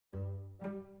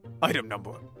Item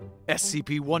number,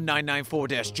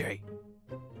 SCP-1994-J.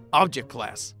 Object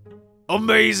class,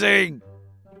 amazing!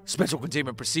 Special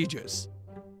containment procedures.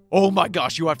 Oh my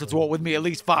gosh, you have to throw it with me at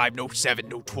least 5, no 7,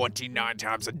 no 29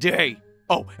 times a day.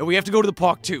 Oh, and we have to go to the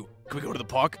park too. Can we go to the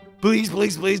park? Please,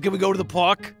 please, please, can we go to the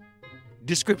park?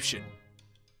 Description.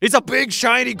 It's a big,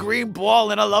 shiny green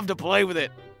ball and I love to play with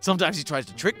it. Sometimes he tries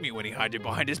to trick me when he hides it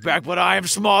behind his back, but I am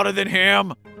smarter than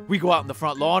him. We go out in the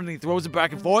front lawn and he throws it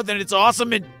back and forth and it's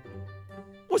awesome and...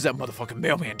 What's that motherfucking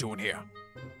mailman doing here?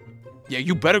 Yeah,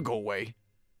 you better go away,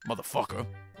 motherfucker.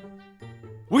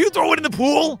 Will you throw it in the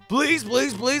pool? Please,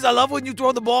 please, please. I love when you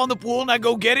throw the ball in the pool and I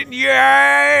go get it.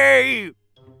 Yay!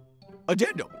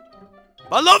 Addendum.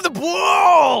 I love the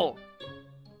pool!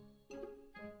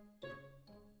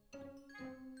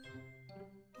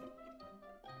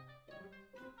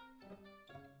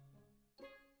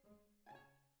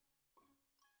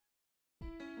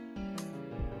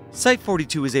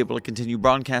 Site42 is able to continue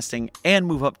broadcasting and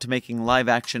move up to making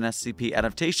live-action SCP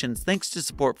adaptations thanks to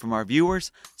support from our viewers,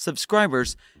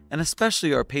 subscribers, and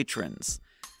especially our patrons.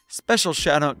 Special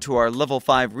shout-out to our Level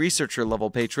 5 Researcher level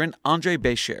patron, Andre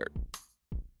Baaaaaaaaaaalll.